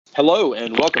Hello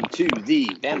and welcome to the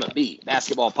Bama Beat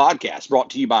basketball podcast brought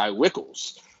to you by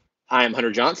Wickles. I am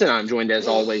Hunter Johnson. I'm joined as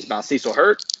always by Cecil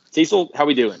Hurt. Cecil, how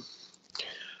we doing?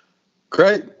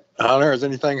 Great. Hunter, has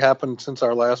anything happened since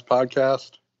our last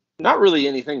podcast? Not really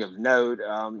anything of note.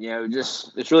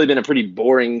 Just it's really been a pretty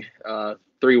boring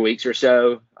 3 weeks or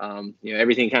so.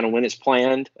 Everything kind of went as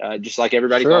planned, just like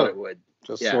everybody thought it would.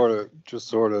 Just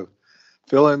sort of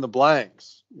fill in the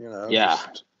blanks. Yeah.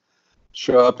 Just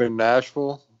show up in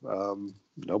Nashville.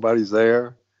 Nobody's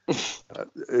there.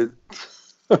 It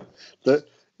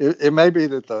may be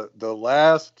that the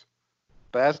last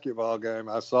basketball game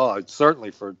I saw, certainly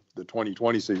for the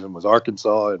 2020 season, was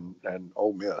Arkansas and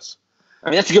Ole Miss. I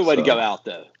mean, that's a good way to go out,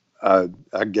 though.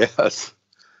 I guess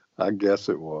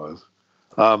it was.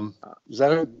 Is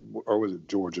that it, or was it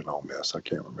Georgia and Ole Miss? I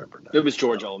can't remember now. It was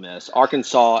Georgia, Ole Miss,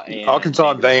 Arkansas and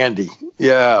Vandy.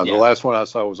 Yeah, the last one I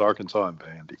saw was Arkansas and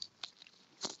Vandy.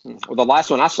 Well, the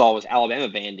last one I saw was Alabama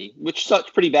Vandy, which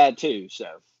sucked pretty bad too. So.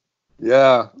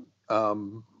 Yeah,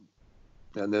 and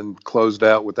then closed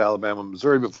out with Alabama,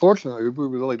 Missouri. But fortunately, we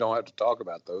really don't have to talk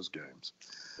about those games.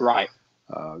 Right.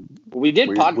 We did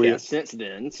podcast since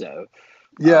then, so.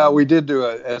 Yeah, we did do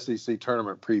a SEC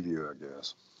tournament preview, I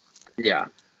guess. Yeah.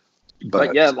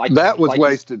 But yeah, that was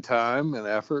wasted time and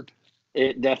effort.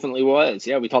 It definitely was.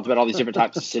 Yeah, we talked about all these different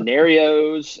types of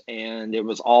scenarios, and it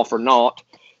was all for naught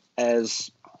as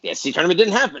the SEC tournament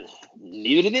didn't happen.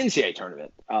 Neither did the NCAA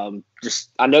tournament.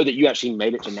 I know that you actually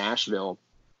made it to Nashville.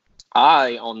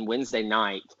 I, on Wednesday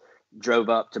night, drove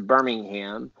up to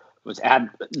Birmingham, was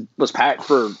packed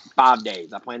for 5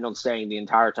 days. I planned on staying the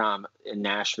entire time in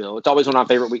Nashville. It's always one of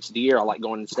my favorite weeks of the year. I like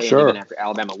going and staying even after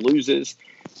Alabama loses.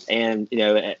 And,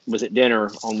 was at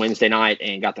dinner on Wednesday night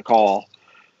and got the call.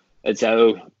 And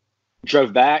so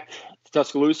drove back to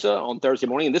Tuscaloosa on Thursday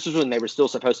morning. And this was when they were still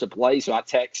supposed to play. So I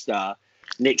text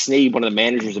Nick Sneed, one of the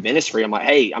managers of Innisfree. I'm like,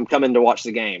 hey, I'm coming to watch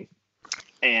the game.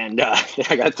 And I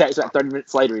got a text about 30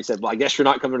 minutes later. He said, well, I guess you're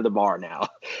not coming to the bar now.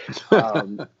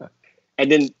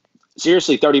 And then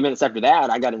seriously, 30 minutes after that,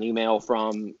 I got an email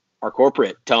from our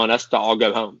corporate telling us to all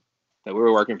go home, that we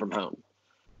were working from home.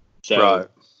 So,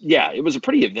 yeah, it was a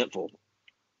pretty eventful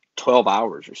 12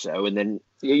 hours or so. And then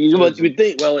you would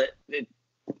think, well, it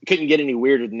couldn't get any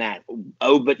weirder than that.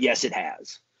 Oh, but yes, it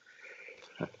has.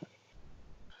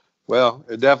 Well,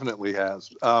 it definitely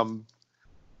has.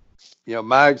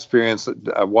 My experience,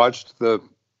 I watched the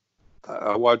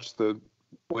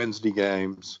Wednesday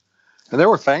games, and there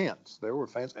were fans.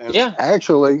 And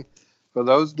actually, for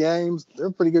those games, they're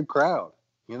a pretty good crowd.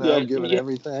 Given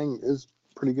everything, is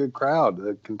pretty good crowd.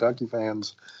 The Kentucky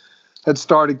fans had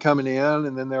started coming in,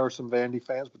 and then there were some Vandy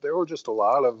fans, but there were just a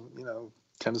lot of,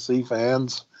 Tennessee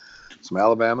fans, some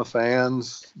Alabama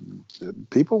fans.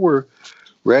 People were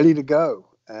ready to go.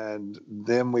 And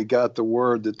then we got the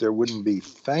word that there wouldn't be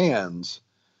fans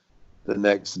the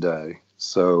next day.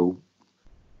 So,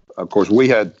 of course, we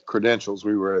had credentials.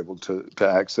 We were able to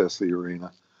access the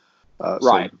arena.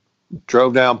 Right. So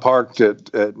drove down, parked at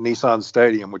Nissan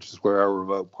Stadium, which is where our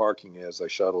remote parking is. They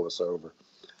shuttle us over.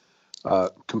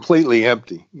 Completely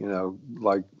empty,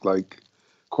 like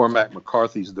Cormac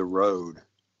McCarthy's The Road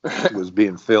was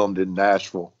being filmed in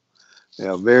Nashville.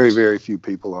 Very, very few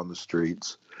people on the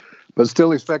streets. But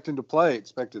still expecting to play,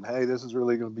 hey, this is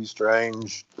really going to be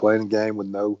strange, playing a game with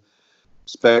no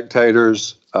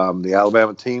spectators. The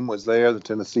Alabama team was there. The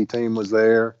Tennessee team was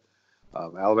there.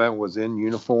 Alabama was in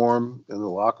uniform in the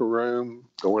locker room,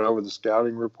 going over the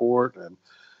scouting report and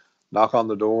knock on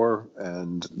the door.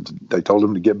 And they told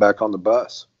him to get back on the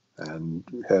bus and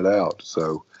head out.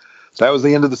 So that was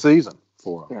the end of the season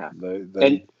for them. Yeah.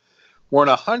 They weren't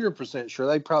 100% sure.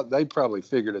 They probably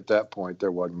figured at that point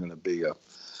there wasn't going to be if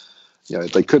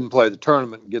they couldn't play the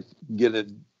tournament and get a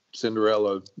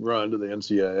Cinderella run to the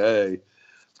NCAA,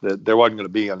 that there wasn't going to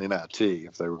be an NIT.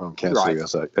 If they were going to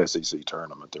cancel the SEC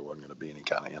tournament, there wasn't going to be any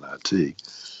kind of NIT.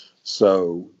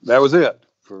 So that was it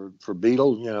for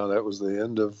Beetle. That was the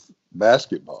end of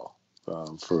basketball.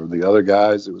 For the other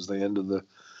guys, it was the end of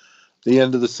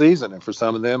the season, and for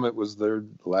some of them, it was their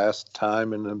last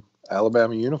time in an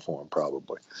Alabama uniform,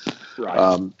 probably.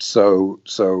 Right. So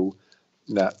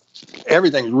now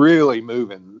everything's really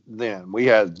moving. Then we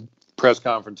had press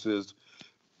conferences.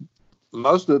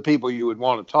 Most of the people you would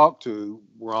want to talk to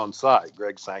were on site.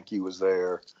 Greg Sankey was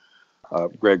there.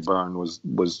 Greg Byrne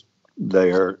was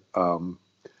there.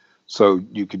 So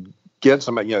you could get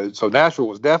somebody. So Nashville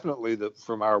was definitely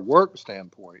from our work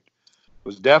standpoint,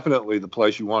 was definitely the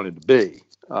place you wanted to be.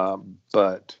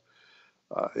 But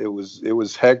it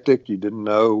was hectic. You didn't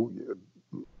know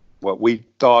what we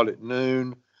thought at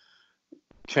noon.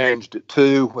 Changed at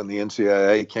 2 when the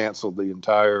NCAA canceled the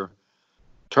entire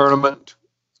tournament,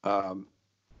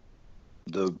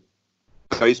 the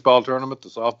baseball tournament, the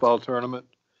softball tournament.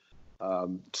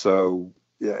 So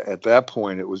yeah, at that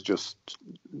point, it was just,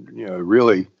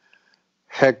 really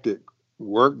hectic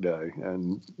work day,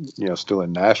 and still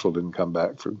in Nashville. Didn't come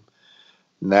back from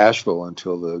Nashville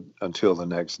until the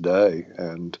next day,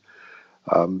 and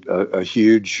a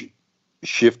huge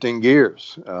shifting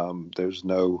gears. There's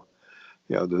no,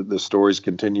 the stories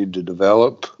continued to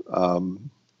develop,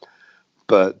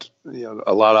 but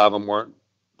a lot of them weren't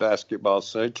basketball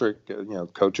centric.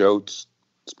 Coach Oates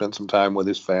spent some time with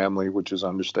his family, which is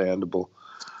understandable.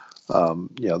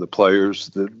 The players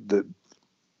that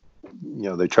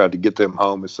they tried to get them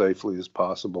home as safely as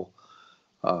possible.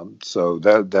 So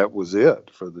that was it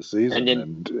for the season.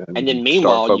 And then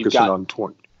meanwhile, start focusing on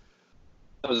 20.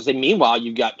 I was going to say, meanwhile,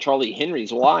 you've got Charlie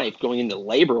Henry's wife going into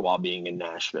labor while being in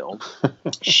Nashville.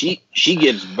 she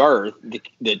gives birth.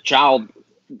 The child,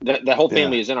 the whole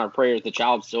family is in our prayers. The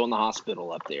child's still in the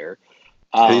hospital up there.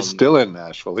 He's still in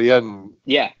Nashville. He hadn't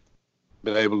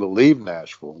been able to leave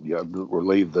Nashville or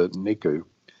leave the NICU.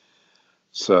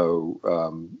 So,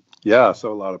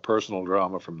 so a lot of personal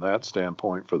drama from that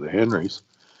standpoint for the Henrys.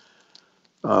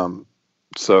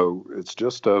 So it's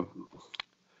just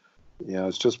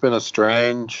it's just been a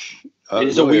strange, it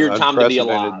is a weird time to be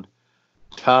alive.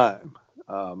 Time.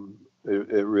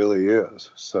 It really is.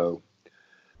 So,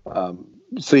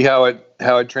 see how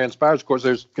it transpires. Of course,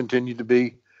 there's continued to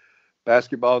be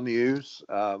basketball news.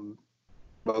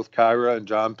 Both Kyra and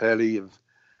John Petty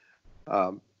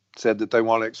have said that they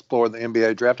want to explore the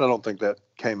NBA draft. I don't think that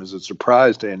came as a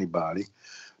surprise to anybody.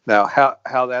 Now,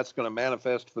 how that's going to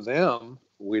manifest for them,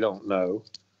 we don't know,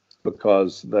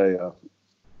 because they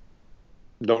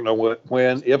don't know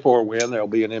if or when there'll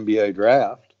be an NBA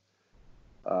draft.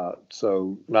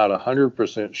 So not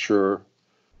 100% sure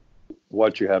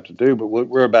what you have to do, but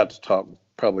we're about to talk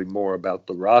probably more about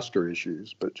the roster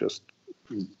issues, but just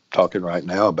talking right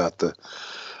now about the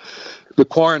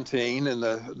quarantine and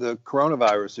the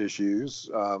coronavirus issues.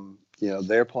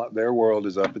 Their world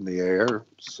is up in the air.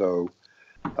 So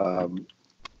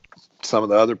some of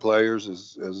the other players,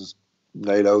 as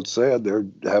Nate Oates said, they're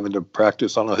having to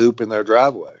practice on a hoop in their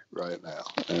driveway right now,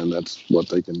 and that's what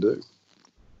they can do.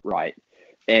 Right.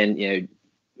 And,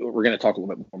 we're going to talk a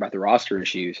little bit more about the roster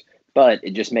issues, but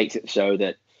it just makes it so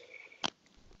that,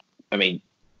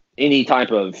 any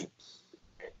type of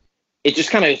 – it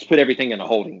just kind of put everything in a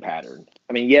holding pattern.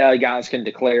 Guys can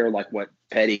declare like what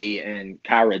Petty and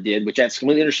Kyra did, which that's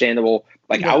completely understandable.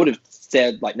 I would have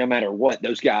said, no matter what,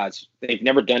 those guys, they've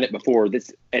never done it before.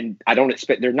 And I don't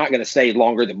expect they're not going to stay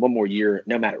longer than one more year,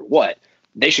 no matter what.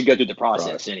 They should go through the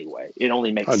process anyway. It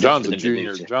only makes sense. John's a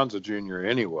junior. John's a junior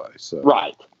anyway. So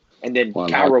right, and if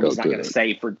Kyra was not going to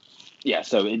stay for,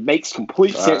 so it makes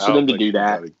complete sense for them to do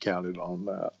that. Counted on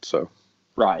that. So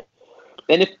right,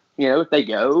 and if they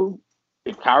go,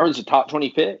 if Kyra's a top 20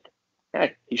 pick,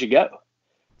 hey, he should go.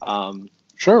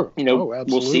 Sure.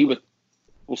 We'll see with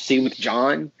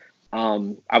John.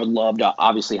 I would love to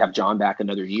obviously have John back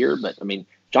another year, but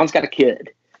John's got a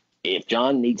kid. If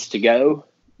John needs to go,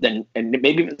 then, and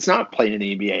maybe if it's not playing in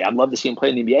the NBA, I'd love to see him play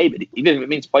in the NBA, but even if it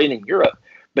means playing in Europe,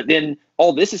 but then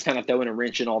all this is kind of throwing a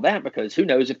wrench in all that, because who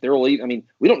knows if they're leaving.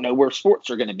 We don't know where sports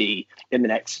are going to be in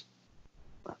the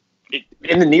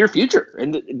near future,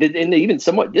 in the even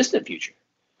somewhat distant future.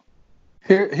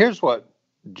 Here's what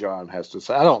John has to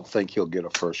say. I don't think he'll get a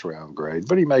first round grade,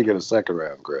 but he may get a second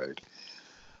round grade.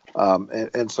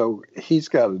 And so he's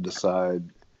got to decide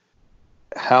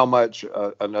how much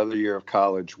another year of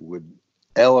college would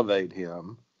elevate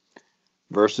him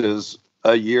versus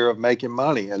a year of making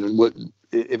money. And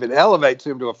if it elevates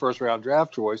him to a first round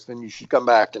draft choice, then you should come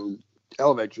back and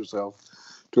elevate yourself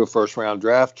to a first round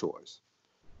draft choice.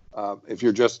 If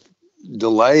you're just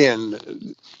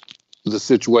delaying the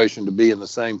situation to be in the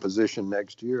same position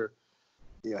next year,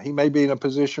 he may be in a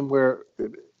position where,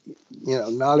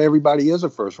 not everybody is a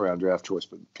first round draft choice,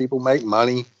 but people make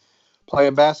money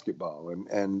playing basketball.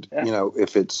 And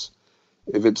if it's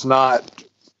not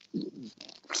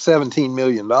 $17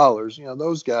 million,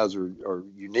 those guys are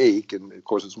unique. And of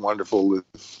course it's wonderful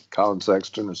if Colin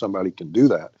Sexton or somebody can do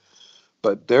that,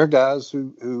 but they're guys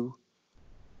who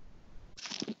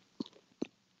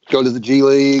go to the G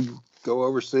League, go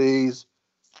overseas,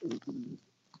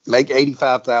 make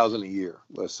 $85,000 a year.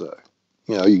 Let's say,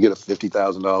 you get a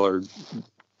 $50,000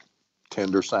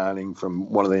 tender signing from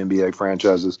one of the NBA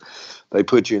franchises. They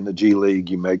put you in the G League,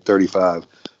 you make $35,000.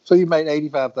 So you made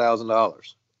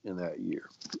 $85,000 in that year.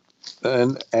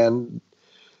 And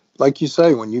like you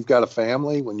say, when you've got a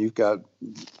family, when you've got,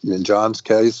 in John's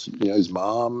case, his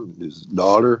mom, his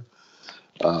daughter,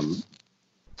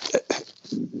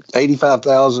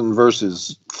 $85,000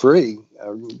 versus free,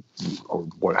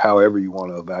 or however you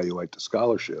want to evaluate the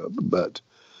scholarship. But,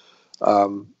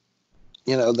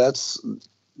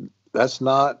 that's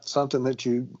not something that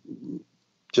you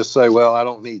just say, well, I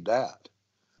don't need that.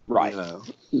 Right.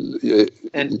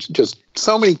 And just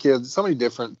so many kids, so many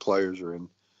different players are in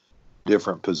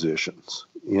different positions.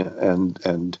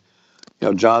 And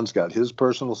John's got his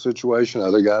personal situation.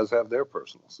 Other guys have their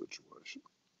personal situation.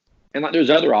 And there's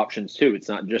other options too. It's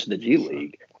not just the G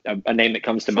League. A name that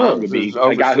comes to mind would be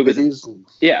a guy who was,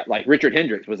 like Richard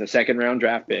Hendricks was a 2nd-round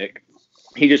draft pick.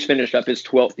 He just finished up his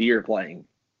 12th year playing,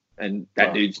 and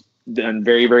that dude's done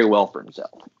very, very well for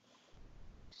himself.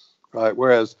 Right.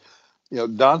 Whereas,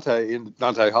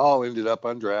 Dante Hall ended up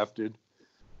undrafted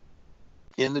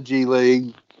in the G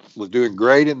League, was doing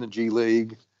great in the G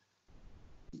League,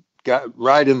 got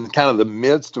right in kind of the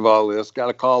midst of all this, got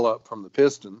a call up from the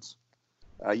Pistons.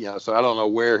 So I don't know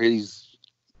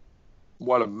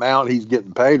what amount he's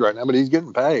getting paid right now, but he's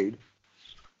getting paid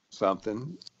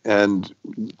something. And,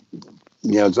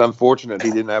 it's unfortunate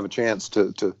he didn't have a chance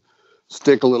to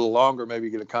stick a little longer, maybe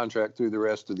get a contract through the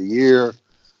rest of the year.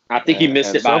 I think he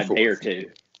missed it by a day or two.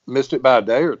 Missed it by a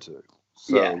day or two.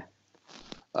 So,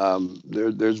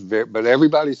 but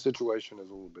everybody's situation is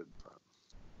a little bit different.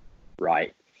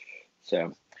 Right.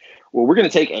 So, well, we're going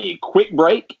to take a quick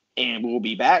break, and we'll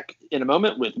be back in a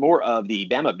moment with more of the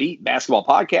Bama Beat basketball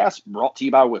podcast brought to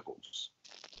you by Wickles.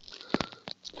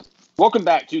 Welcome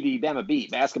back to the Bama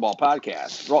Beat basketball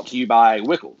podcast brought to you by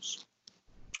Wickles.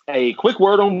 A quick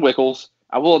word on Wickles.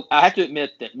 I have to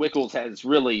admit that Wickles has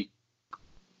really,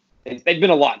 they've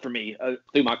been a lot for me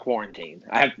through my quarantine.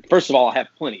 First of all, I have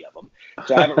plenty of them,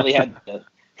 so I haven't really had to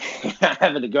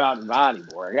go out and buy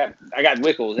anymore. I got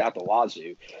Wickles out the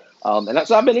wazoo, and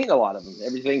so I've been eating a lot of them.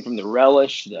 Everything from the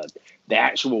relish, the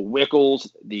actual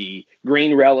Wickles, the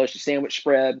green relish, the sandwich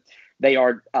spread. They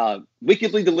are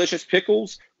wickedly delicious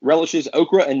pickles, relishes,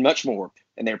 okra, and much more.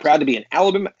 And they're proud to be an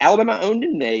Alabama owned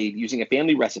and made using a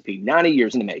family recipe 90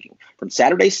 years in the making. From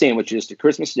Saturday sandwiches to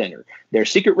Christmas dinner, their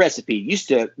secret recipe used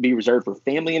to be reserved for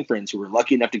family and friends who were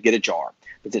lucky enough to get a jar.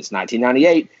 But since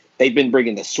 1998, they've been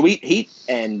bringing the sweet heat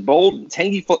and bold and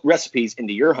tangy recipes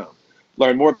into your home.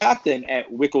 Learn more about them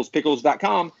at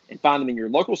wicklespickles.com and find them in your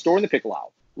local store in the pickle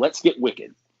aisle. Let's get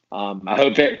wicked. I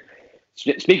hope that,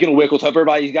 speaking of Wickles, hope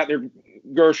everybody's got their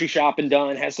grocery shopping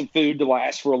done, has some food to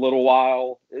last for a little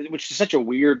while, which is such a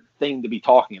weird thing to be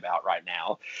talking about right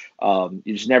now.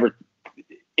 You just never,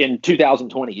 in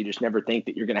 2020, you just never think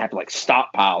that you're going to have to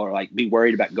stockpile or be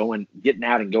worried about getting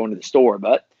out and going to the store,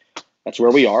 but that's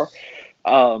where we are.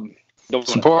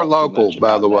 Support local,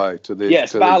 by the way, to the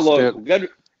yes, buy local.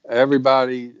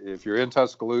 Everybody, if you're in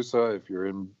Tuscaloosa, if you're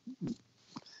in,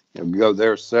 go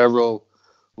there are several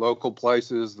local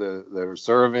places that are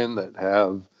serving that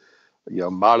have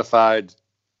modified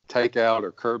takeout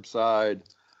or curbside,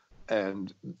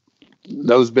 and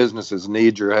those businesses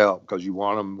need your help because you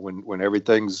want them when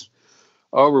everything's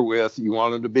over with. You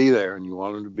want them to be there, and you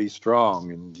want them to be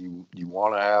strong, and you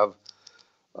want to have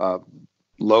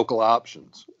local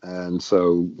options. And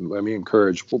so let me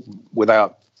encourage,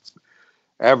 without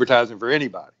advertising for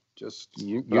anybody, just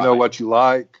you know what you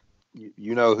like,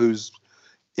 you know who's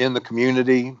in the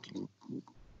community.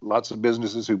 Lots of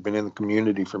businesses who've been in the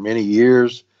community for many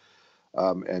years,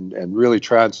 and really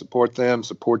try and support them,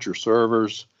 support your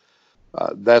servers.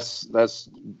 That's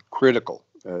critical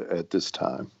at this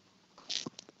time.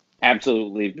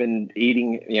 Absolutely. Been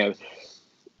eating,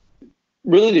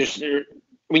 really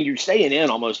when you're staying in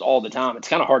almost all the time, it's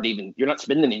kind of hard to you're not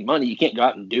spending any money. You can't go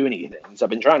out and do anything. So I've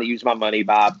been trying to use my money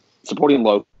by supporting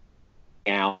local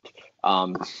out,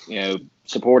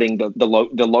 supporting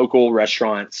the local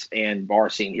restaurants and bar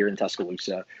scene here in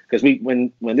Tuscaloosa, because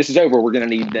when this is over, we're going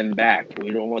to need them back. We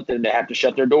don't want them to have to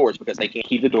shut their doors because they can't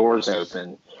keep the doors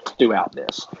open throughout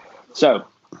this. So,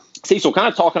 Cecil, kind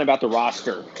of talking about the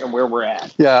roster and where we're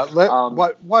at. Yeah,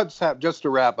 what's happened? Just to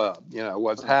wrap up,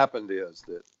 what's happened is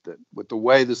that with the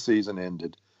way the season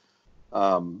ended,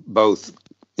 both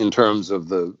in terms of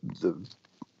the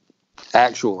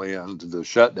actual end, the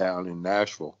shutdown in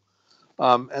Nashville.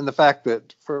 And the fact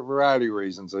that for a variety of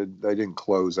reasons, they didn't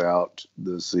close out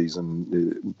the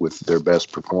season with their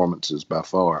best performances by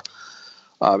far.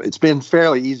 It's been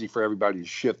fairly easy for everybody to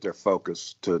shift their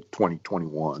focus to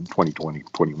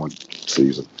 2020-21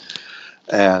 season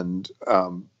and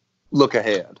look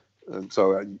ahead. And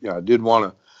so I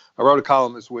wrote a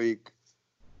column this week.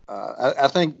 I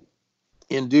think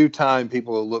in due time,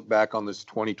 people will look back on this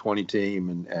 2020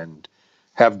 team and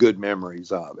have good memories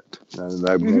of it. And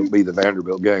that won't be the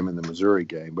Vanderbilt game and the Missouri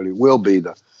game, but it will be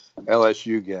the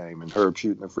LSU game and Herb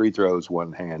shooting the free throws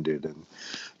one-handed, and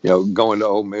going to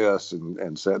Ole Miss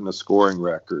and setting a scoring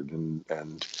record,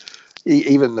 and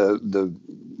even the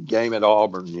game at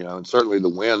Auburn, and certainly the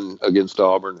win against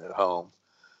Auburn at home,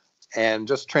 and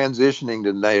just transitioning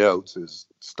to Nate Oates'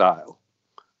 style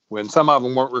when some of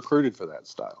them weren't recruited for that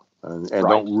style and Right.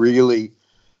 don't really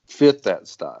fit that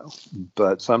style,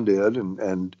 but some did,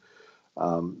 and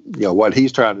what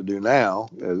he's trying to do now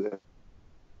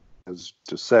is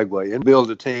to segue and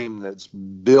build a team that's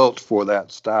built for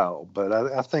that style. But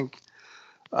I think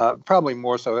probably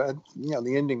more so,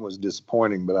 the ending was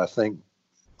disappointing, but I think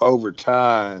over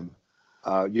time,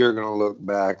 you're going to look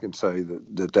back and say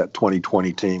that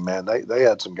 2020 team, man, they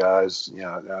had some guys,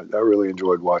 I really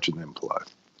enjoyed watching them play.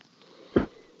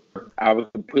 I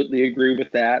would completely agree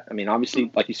with that. I mean, obviously,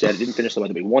 like you said, it didn't finish the way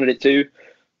that we wanted it to,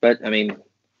 but I mean,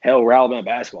 hell, we're Alabama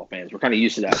basketball fans. We're kind of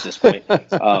used to that at this point.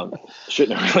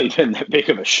 Shouldn't have really been that big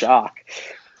of a shock.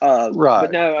 Right.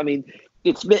 But no, I mean,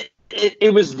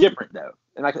 it was different though.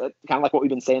 And kind of like what we've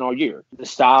been saying all year. The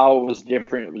style was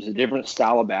different. It was a different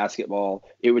style of basketball.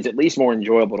 It was at least more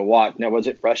enjoyable to watch. Now, was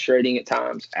it frustrating at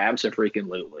times?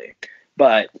 Absolutely.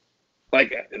 But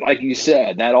like you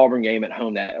said, that Auburn game at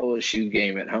home, that LSU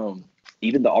game at home,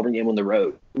 even the Auburn game on the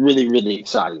road, really, really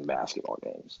exciting basketball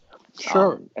games.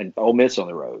 Sure. And Ole Miss on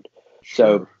the road.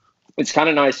 Sure. So it's kind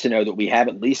of nice to know that we have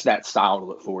at least that style to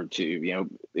look forward to.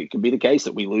 It could be the case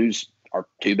that we lose our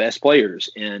two best players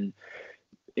in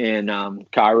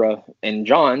Kyra and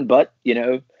John, but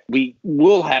we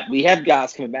have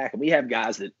guys coming back, and we have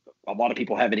guys that a lot of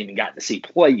people haven't even gotten to see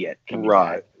play yet,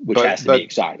 right? Back, which has to be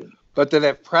exciting. But that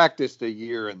have practiced a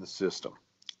year in the system.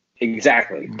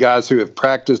 Exactly, guys who have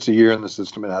practiced a year in the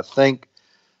system, and I think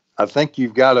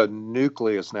you've got a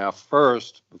nucleus now.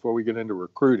 First, before we get into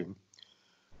recruiting,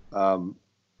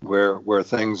 where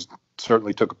things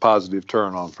certainly took a positive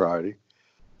turn on Friday.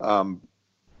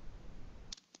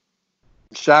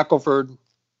 Shackelford,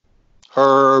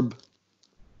 Herb,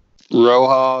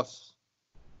 Rojas,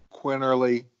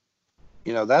 Quinterly,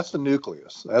 that's the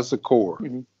nucleus. That's the core.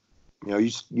 Mm-hmm.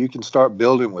 You can start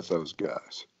building with those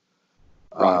guys.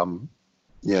 Right.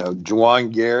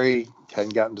 Juwan Gary,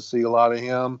 hadn't gotten to see a lot of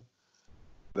him,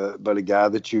 but a guy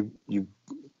that you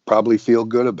probably feel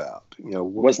good about.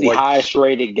 Was the highest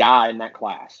rated guy in that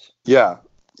class. Yeah,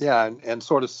 and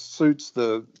sort of suits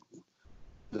the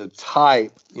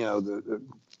type, the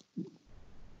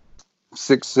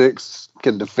 6'6",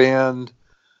 can defend,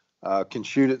 can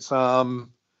shoot it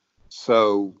some.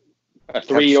 So a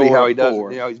 3 or see how he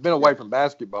 4. does. He's been away from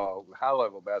basketball, high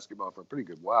level basketball, for a pretty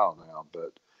good while now.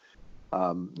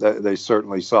 But they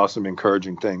certainly saw some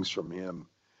encouraging things from him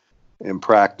in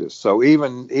practice. So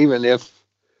even if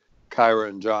Kyra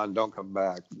and John don't come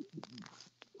back,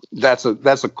 that's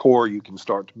a core you can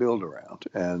start to build around,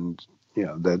 and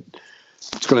that.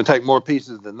 It's going to take more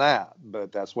pieces than that,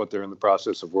 but that's what they're in the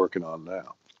process of working on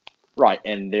now. Right,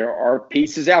 and there are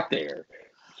pieces out there.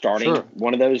 Starting, Sure.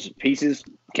 One of those pieces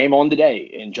came on today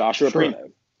in Joshua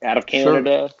Primo, out of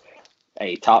Canada,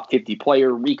 a top 50 player,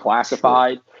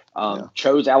 reclassified,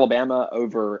 chose Alabama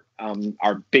over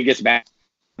our biggest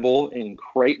basketball in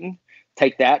Creighton.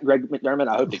 Take that, Greg McDermott.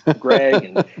 I hope that Greg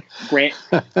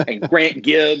and Grant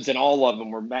Gibbs and all of them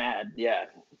were mad. Yeah.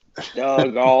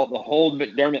 Doug, the whole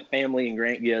McDermott family and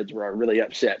Grant Gibbs were really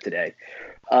upset today.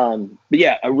 But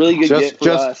yeah, a really good get for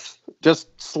us.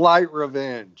 Just slight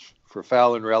revenge for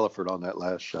Fallon Relaford on that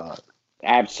last shot.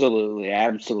 Absolutely.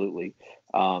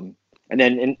 And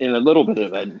then in a little bit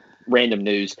of a random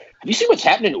news, have you seen what's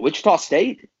happening at Wichita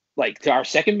State? Like, to our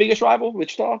second biggest rival,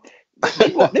 Wichita?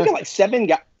 They've got like seven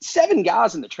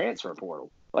guys in the transfer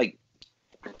portal. Like,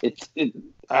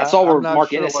 that's all where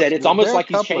Mark Ennis said. It's almost like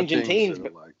he's changing teams.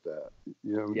 But like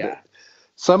that.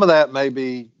 Some of that may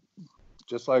be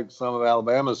just like some of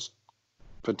Alabama's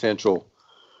potential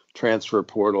transfer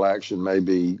portal action may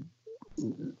be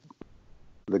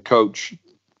the coach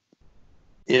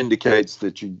indicates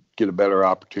that you get a better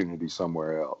opportunity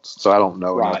somewhere else. So I don't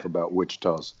know enough about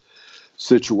Wichita's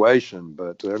situation,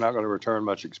 but they're not going to return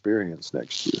much experience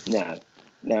next year.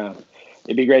 No.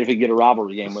 It'd be great if we could get a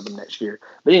rivalry game with them next year.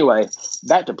 But anyway,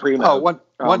 back to Primo. Oh,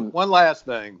 one last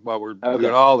thing while we're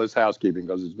doing all this housekeeping,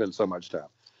 because it's been so much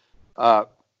time.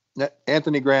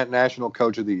 Anthony Grant, National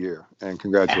Coach of the Year, and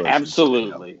congratulations.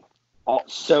 Absolutely.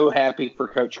 So happy for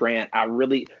Coach Grant. I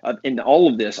really, in all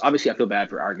of this, obviously I feel bad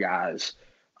for our guys,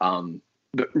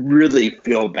 but really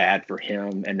feel bad for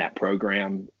him and that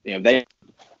program. They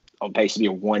on pace to be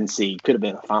a 1 seed, could have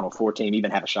been a Final Four team,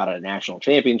 even have a shot at a national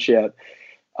championship.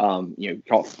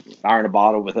 Caught fire in a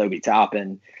bottle with Obi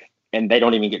Toppin, and they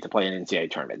don't even get to play an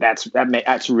NCAA tournament.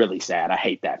 That's really sad. I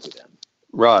hate that for them.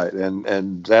 Right,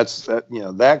 and that's that.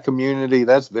 That community.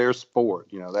 That's their sport.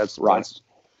 That's Right. that's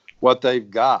what they've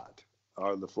got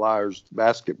are the Flyers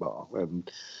basketball, and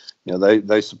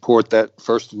they support that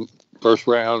first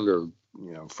round or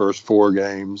first four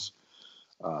games.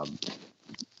 Um,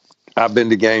 I've been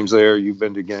to games there. You've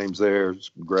been to games there.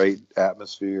 It's great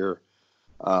atmosphere.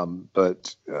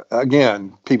 But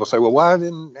again, people say, well, why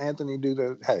didn't Anthony do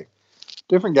that? Hey,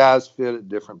 different guys fit at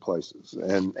different places.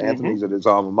 And Anthony's at his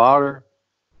alma mater.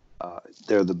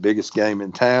 They're the biggest game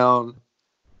in town.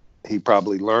 He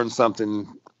probably learned something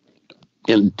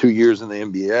in 2 years in the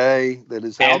NBA that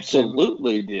has helped him.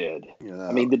 Absolutely did.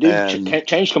 I mean, the and, dude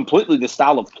changed completely the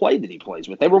style of play that he plays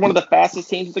with. They were one of the fastest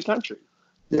teams in the country.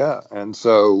 Yeah, and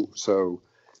so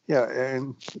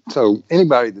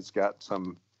anybody that's got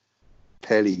some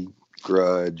petty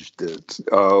grudge that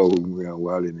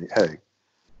why didn't he? Hey,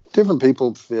 different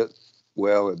people fit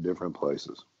well at different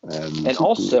places, and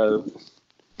also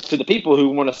to the people who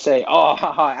want to say, "Oh,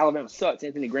 Alabama sucks.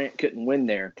 Anthony Grant couldn't win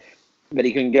there, but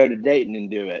he couldn't go to Dayton and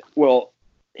do it." Well,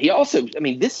 he also,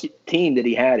 this team that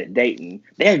he had at Dayton,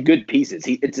 they had good pieces.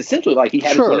 It's essentially like he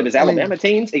had one of his Alabama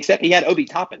teams, except he had Obi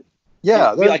Toppin.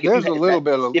 Yeah, there's a little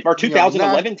bit of. If our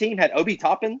 2011 team had Obi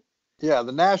Toppin. Yeah,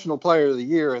 the National Player of the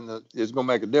Year is going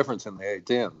to make a difference in the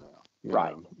A10 now.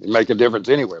 Right. Make a difference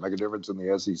anywhere. Make a difference in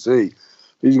the SEC.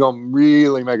 He's going to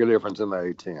really make a difference in the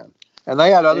A10. And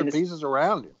they had other pieces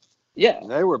around him. Yeah.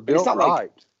 And they were built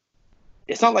right.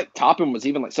 It's not like Toppin was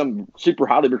even like some super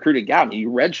highly recruited guy. I mean, he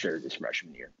redshirted his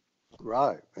freshman year.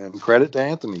 Right. And credit to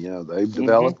Anthony. They've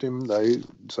developed him.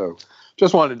 So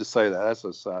just wanted to say that. That's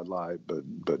a sidelight,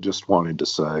 but just wanted to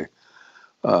say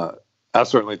I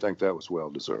certainly think that was well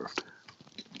deserved.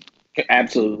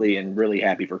 Absolutely, and really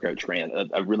happy for Coach Grant,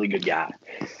 a really good guy.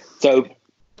 So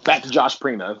back to Josh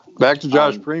Primo.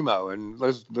 Primo, and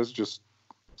let's just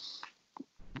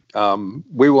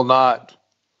we will not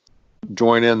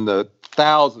join in the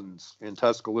thousands in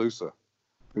Tuscaloosa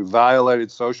who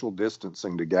violated social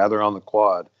distancing to gather on the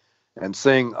quad and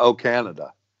sing "Oh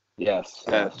Canada." Yes,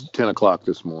 at 10 o'clock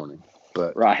this morning.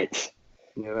 But right,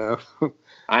 I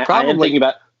am thinking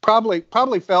about.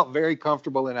 Probably felt very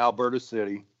comfortable in Alberta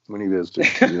City when he visited.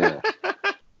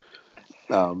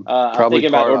 I'm thinking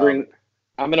about ordering.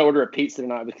 I'm going to order a pizza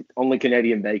tonight with only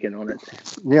Canadian bacon on it.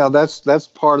 Yeah, that's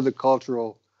part of the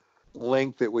cultural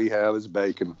link that we have is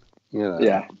bacon.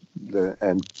 Yeah.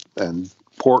 And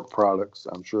pork products.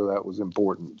 I'm sure that was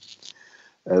important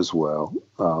as well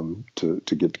to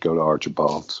get to go to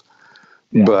Archibald's.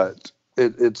 Yeah. But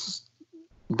it's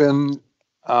been.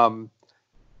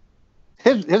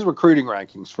 His recruiting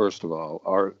rankings, first of all,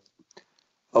 are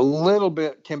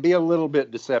can be a little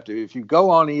bit deceptive. If you go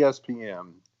on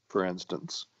ESPN, for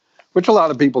instance, which a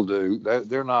lot of people do,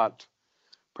 they're not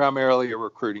primarily a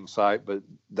recruiting site, but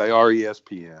they are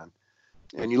ESPN.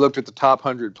 And you looked at the top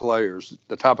 100 players,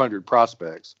 the top 100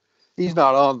 prospects, he's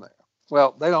not on there.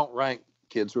 Well, they don't rank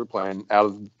kids who are playing out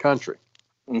of the country.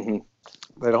 Mm-hmm.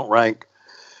 They don't rank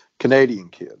Canadian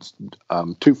kids.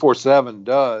 247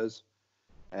 does.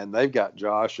 And they've got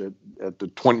Josh at the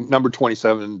number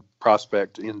 27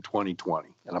 prospect in 2020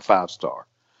 and a 5-star.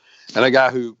 And a guy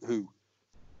who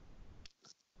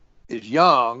is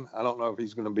young. I don't know if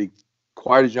he's going to be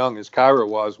quite as young as Kyra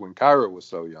was when Kyra was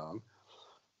so young,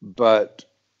 but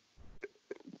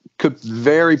could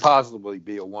very possibly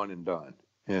be a one and done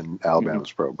in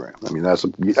Alabama's program. I mean,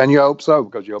 and you hope so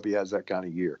because you hope he has that kind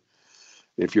of year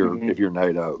if you're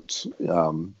Nate Oates.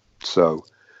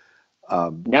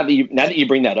 Now that you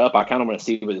bring that up, I kind of want to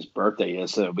see what his birthday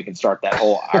is so we can start that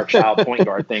whole our child point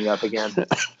guard thing up again.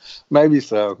 Maybe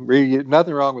so.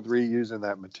 Nothing wrong with reusing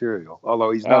that material,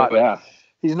 although he's not.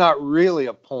 He's not really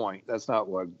a point. That's not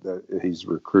what he's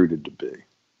recruited to be.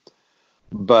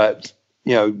 But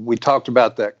we talked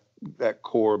about that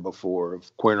core before of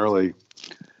Quinterly,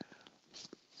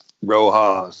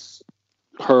 Rojas,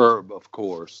 Herb, of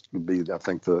course, would be I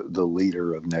think the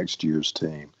leader of next year's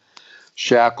team.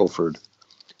 Shackelford,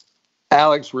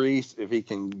 Alex Reese, if he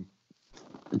can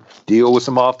deal with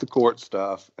some off the court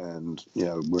stuff, and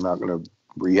we're not going to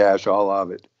rehash all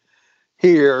of it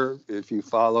here. If you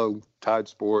follow Tide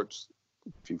Sports,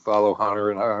 if you follow Hunter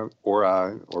and I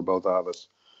or both of us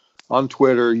on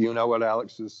Twitter, you know what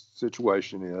Alex's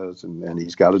situation is, and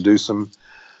he's got to do some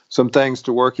things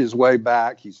to work his way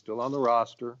back. He's still on the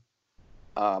roster.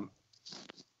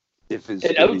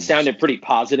 Oates sounded pretty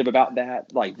positive about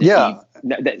that. Like,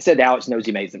 that said Alex knows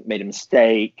he made a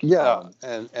mistake. Yeah,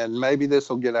 and maybe this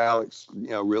will get Alex,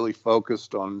 really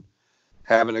focused on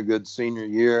having a good senior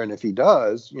year. And if he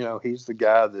does, he's the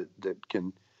guy that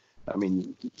can. I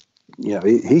mean,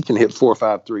 he can hit 4 or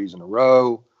 5 threes in a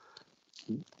row.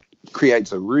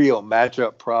 creates a real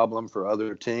matchup problem for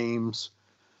other teams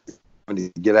when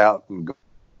you get out and go.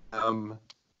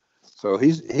 So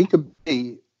he could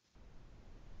be,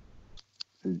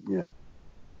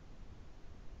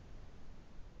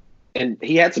 And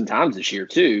he had some times this year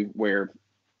too where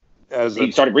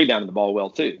he started rebounding the ball well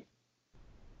too.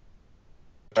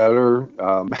 Better.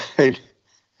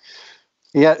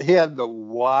 He had the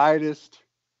widest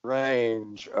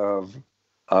range of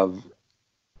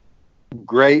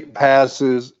great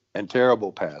passes and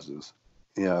terrible passes.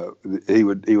 He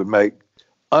would make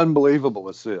unbelievable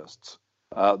assists.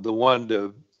 The one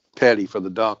to Petty for the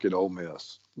dunk at Ole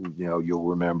Miss, you'll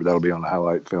remember that'll be on the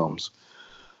highlight films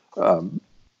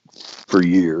for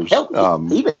years. Hell,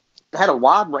 he even had a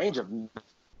wide range of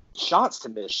shots to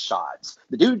miss shots.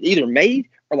 The dude either made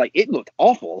or it looked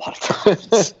awful a lot of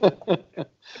times.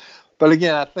 But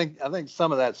again, I think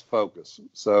some of that's focus.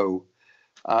 So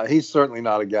he's certainly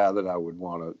not a guy that I would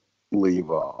want to leave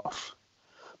off.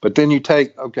 But then you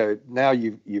now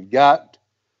you've got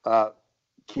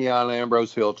Keon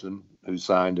Ambrose Hilton, who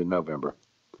signed in November,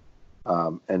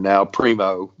 and now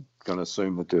Primo, going to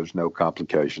assume that there's no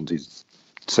complications. He's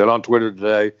said on Twitter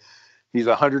today he's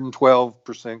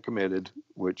 112% committed,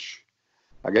 which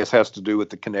I guess has to do with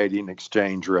the Canadian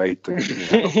exchange rate.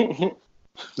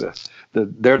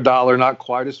 Their dollar not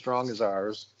quite as strong as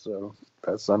ours, so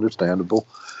that's understandable.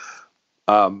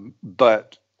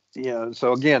 But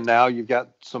so again, now you've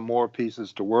got some more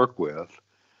pieces to work with.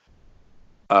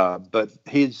 But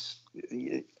he's,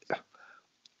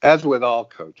 as with all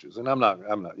coaches, and I'm not,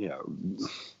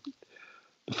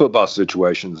 the football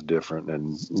situation is different,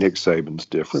 and Nick Saban's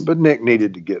different. But Nick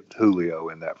needed to get Julio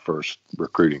in that first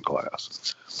recruiting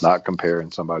class. Not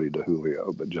comparing somebody to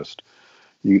Julio, but just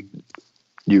you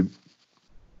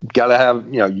got to have,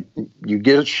 you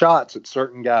get shots at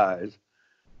certain guys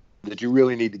that you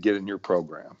really need to get in your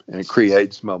program, and it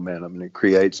creates momentum and it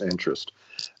creates interest.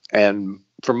 And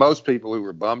for most people who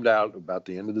were bummed out about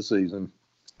the end of the season,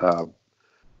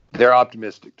 they're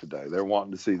optimistic today. They're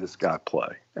wanting to see this guy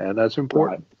play, and that's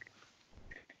important.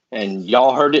 Right. And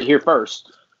y'all heard it here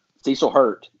first. Cecil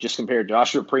hurt just compared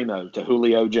Joshua Primo to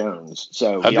Julio Jones.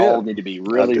 So we all need to be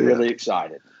really, really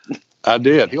excited. I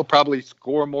did. He'll probably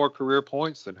score more career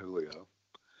points than Julio.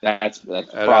 That's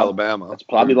Alabama. That's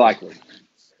probably likely.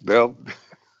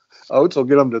 Oates will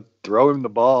get them to throw him the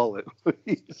ball at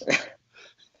least.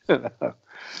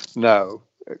 No.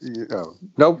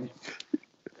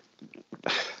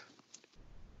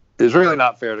 It's really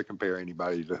not fair to compare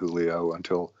anybody to Julio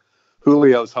until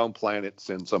Julio's home planet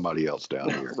sends somebody else down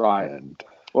here. Right. And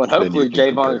hopefully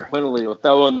Javon Quinley will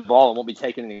throw in the ball and won't be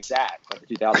taking any sacks like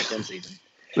the 2010 season.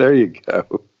 There you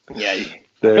go. Yeah. I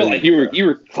feel like you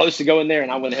were close to going there,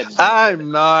 and I went ahead.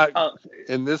 I'm not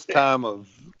in this time of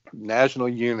national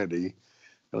unity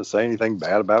going to say anything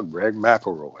bad about Greg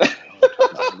McElroy.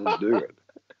 I'm not going to do it.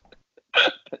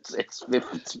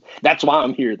 That's why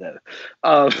I'm here, though.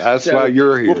 That's why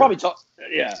you're here. We'll probably talk.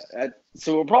 Yeah.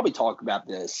 So we'll probably talk about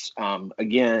this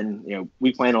again.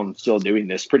 We plan on still doing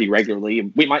this pretty regularly.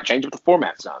 We might change up the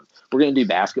format some. We're going to do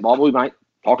basketball, but we might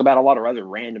talk about a lot of other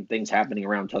random things happening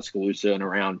around Tuscaloosa and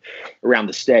around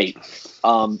the state.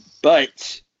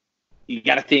 But you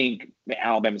got to think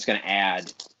Alabama's going to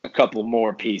add a couple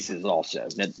more pieces also.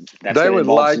 That's they would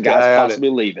like some guys possibly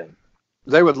leaving.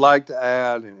 They would like to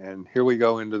add, and here we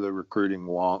go into the recruiting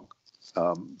wonk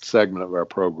segment of our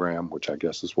program, which I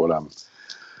guess is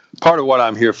part of what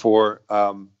I'm here for.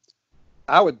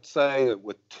 I would say that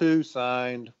with 2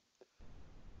 signed,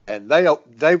 and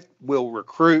they will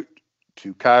recruit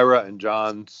to Kyra and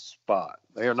John's spot.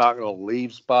 They are not going to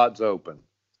leave spots open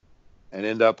and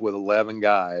end up with 11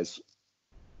 guys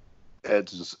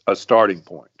as a starting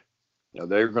point.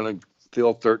 They're going to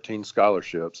fill 13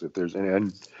 scholarships if there's any.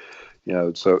 And,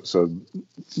 so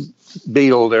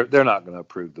Beetle, they're not going to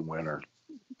approve the winner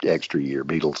extra year.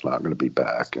 Beetle's not going to be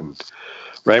back, and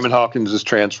Raymond Hawkins is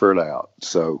transferred out.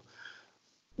 So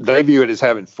they view it as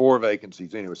having 4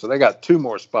 vacancies anyway. So they got 2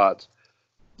 more spots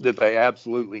that they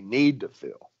absolutely need to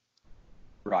fill.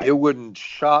 Right. It wouldn't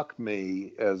shock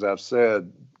me, as I've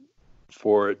said,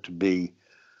 for it to be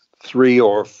 3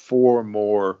 or 4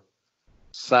 more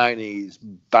signees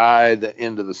by the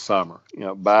end of the summer,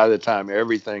 by the time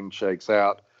everything shakes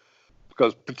out,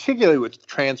 because particularly with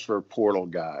transfer portal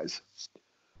guys,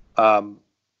 a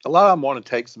lot of them want to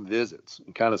take some visits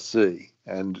and kind of see,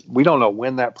 and we don't know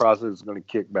when that process is going to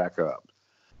kick back up.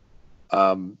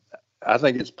 I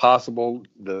think it's possible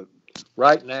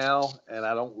right now, and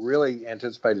I don't really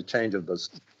anticipate a change of the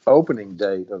opening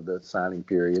date of the signing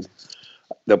period.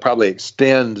 They'll probably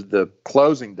extend the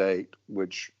closing date,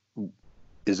 which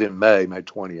is in May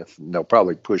 20th. And they'll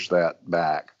probably push that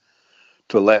back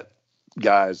to let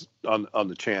guys on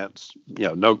the chance,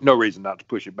 no reason not to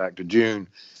push it back to June.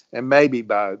 And maybe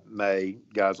by May,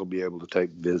 guys will be able to take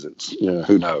visits.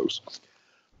 Who knows?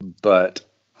 But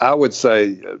I would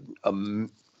say,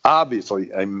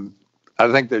 obviously,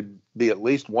 I think there'd be at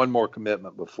least one more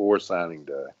commitment before signing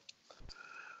day.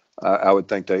 I would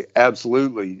think they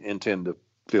absolutely intend to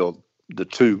fill the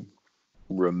two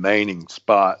remaining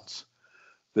spots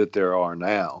that there are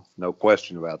now. No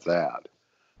question about that.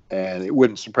 And it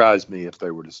wouldn't surprise me if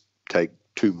they were to take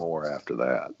two more after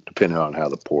that, depending on how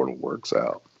the portal works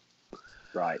out.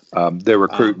 Right. They're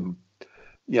recruiting.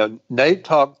 Nate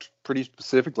talked pretty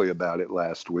specifically about it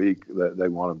last week, that they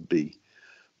want to be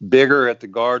bigger at the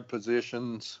guard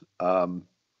positions. All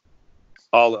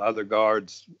the other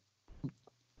guards,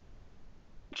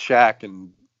 Shaq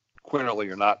and Quinterly,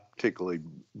 are not particularly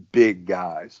big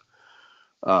guys.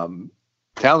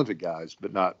 Talented guys,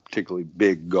 but not particularly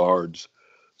big guards.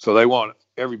 So they want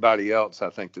everybody else, I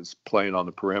think, that's playing on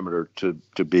the perimeter to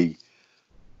be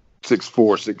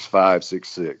 6'4",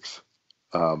 6'5",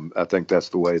 6'6". I think that's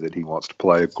the way that he wants to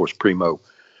play. Of course, Primo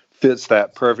fits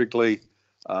that perfectly.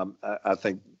 I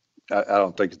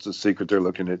don't think it's a secret they're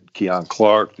looking at Keon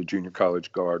Clark, the junior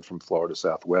college guard from Florida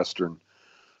Southwestern,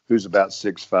 who's about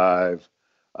 6'5".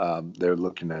 They're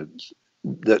looking at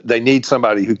they need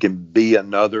somebody who can be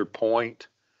another point.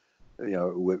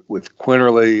 With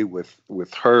Quinterly,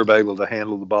 with Herb able to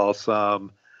handle the ball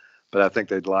some, but I think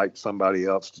they'd like somebody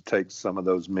else to take some of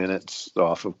those minutes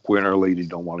off of Quinterly. You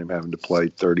don't want him having to play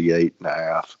 38 and a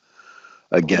half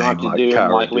a game like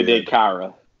Kyra did. We did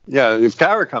Kyra. Yeah, if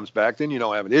Kyra comes back, then you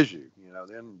don't have an issue.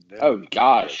 Then oh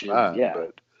gosh, fine. Yeah.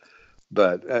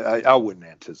 But I wouldn't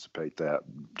anticipate that.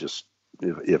 Just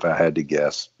if I had to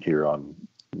guess here on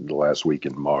the last week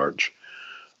in March.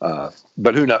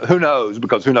 But who knows?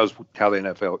 Because who knows how the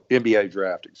NBA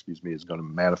draft, is going to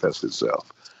manifest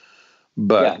itself.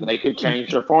 But they could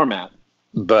change their format.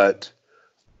 But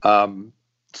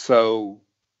so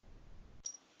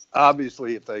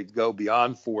obviously, if they go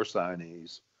beyond 4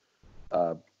 signees,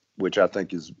 which I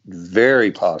think is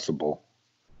very possible,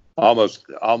 almost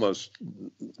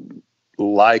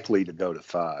likely to go to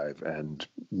 5, and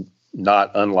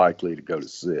not unlikely to go to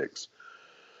 6.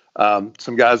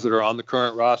 Some guys that are on the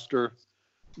current roster,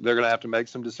 they're going to have to make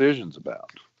some decisions about.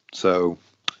 So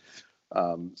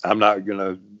I'm not going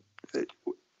to.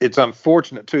 It's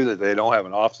unfortunate too that they don't have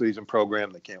an off-season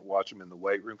program. They can't watch them in the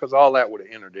weight room, because all that would have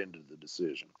entered into the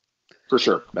decision, for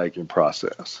sure, making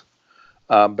process.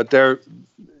 But they're,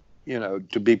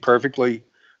 to be perfectly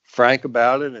frank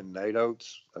about it, and Nate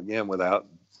Oates, again, without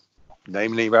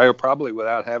naming anybody, or probably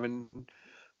without having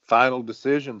final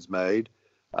decisions made,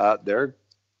 there are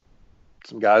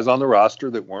some guys on the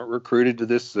roster that weren't recruited to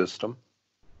this system,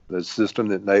 the system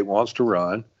that Nate wants to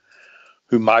run,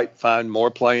 who might find more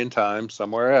playing time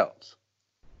somewhere else.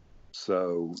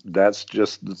 So that's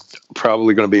just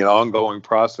probably going to be an ongoing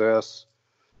process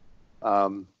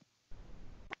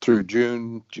through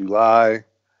June, July,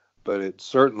 but it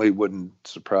certainly wouldn't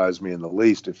surprise me in the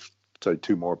least if, say,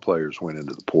 2 more players went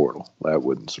into the portal. That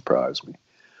wouldn't surprise me.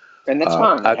 And that's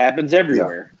fine. It happens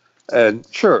everywhere. Yeah. And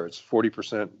sure, it's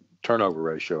 40% turnover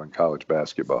ratio in college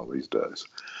basketball these days.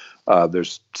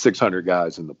 There's 600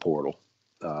 guys in the portal.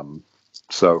 And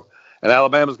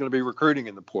Alabama's going to be recruiting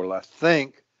in the portal. I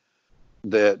think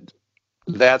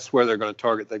that's where they're going to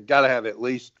target. They've got to have at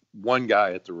least one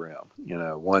guy at the rim,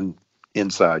 one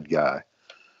inside guy.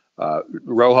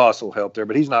 Rojas will help there,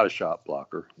 but he's not a shot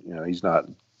blocker. He's not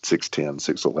 6'10",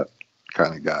 6'11"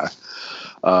 kind of guy.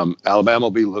 Alabama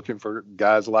will be looking for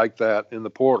guys like that in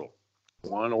the portal,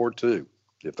 1 or 2,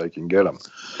 if they can get them.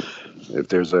 If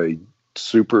there's a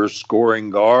super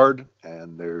scoring guard,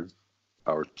 and there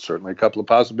are certainly a couple of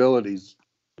possibilities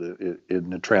in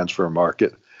the transfer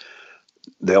market,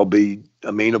 they'll be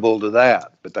amenable to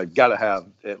that. But they've got to have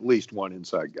at least one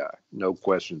inside guy. No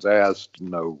questions asked,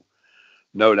 no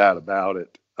doubt about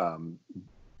it.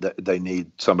 They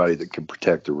need somebody that can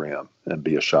protect the rim and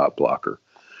be a shot blocker,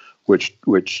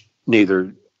 which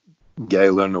neither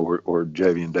Galen or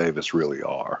Javian Davis really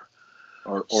are.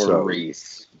 Or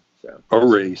Reese. So.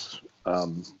 Or Reese.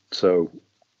 So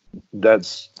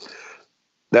that's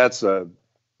a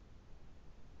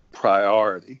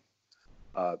priority.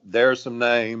 There are some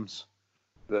names.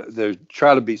 They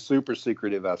try to be super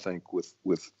secretive, I think, with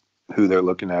who they're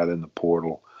looking at in the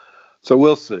portal. So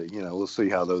we'll see. We'll see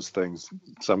how those things.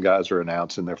 Some guys are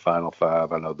announcing their final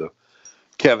 5. I know the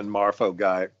Kevin Marfo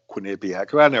guy at Quinnipiac,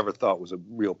 who I never thought was a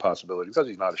real possibility because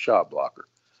he's not a shot blocker.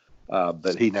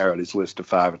 But he narrowed his list to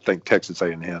 5. I think Texas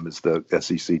A&M is the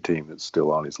SEC team that's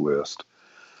still on his list.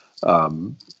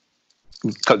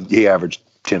 Because he averaged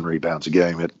 10 rebounds a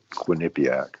game at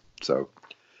Quinnipiac. So,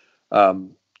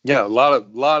 yeah, a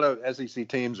lot of SEC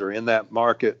teams are in that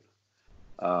market.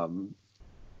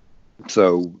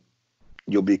 So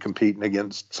you'll be competing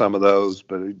against some of those,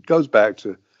 but it goes back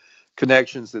to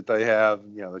connections that they have.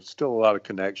 You know, there's still a lot of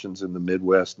connections in the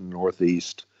Midwest and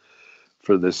Northeast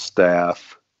for this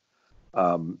staff.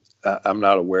 I'm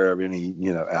not aware of any,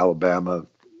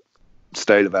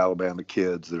 state of Alabama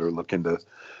kids that are looking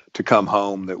to come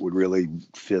home that would really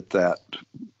fit that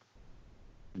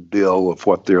bill of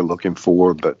what they're looking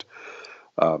for, but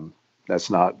that's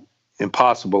not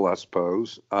impossible, I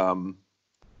suppose.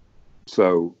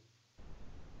 So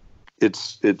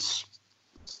it's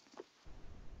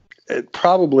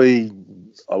probably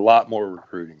a lot more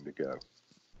recruiting to go.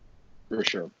 For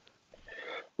sure.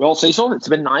 Well, Cecil, it's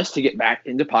been nice to get back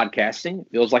into podcasting. It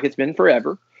feels like it's been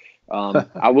forever.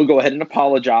 I will go ahead and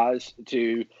apologize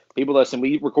to people that listen.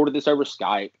 We recorded this over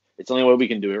Skype. It's the only way we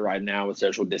can do it right now with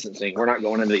social distancing. We're not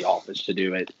going into the office to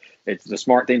do it. It's the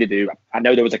smart thing to do. I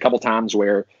know there was a couple times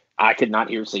where I could not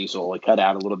hear Cecil. It cut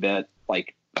out a little bit.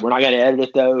 Like, we're not going to edit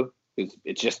it, though.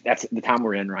 It's just that's the time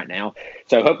we're in right now.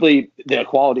 So hopefully the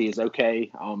quality is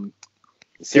okay. Hopefully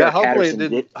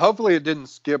it didn't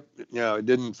skip. It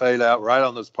didn't fade out right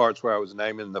on those parts where I was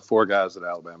naming the 4 guys that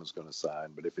Alabama's going to sign.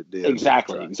 But if it did,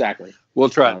 exactly, we'll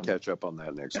try and catch up on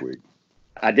that next week.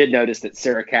 I did notice that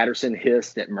Sarah Catterson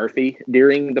hissed at Murphy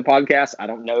during the podcast. I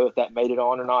don't know if that made it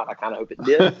on or not. I kind of hope it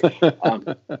did.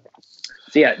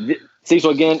 So yeah,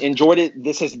 Cecil, again, enjoyed it.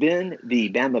 This has been the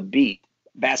Bama Beat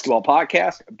basketball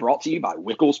podcast, brought to you by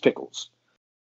Wickles Pickles.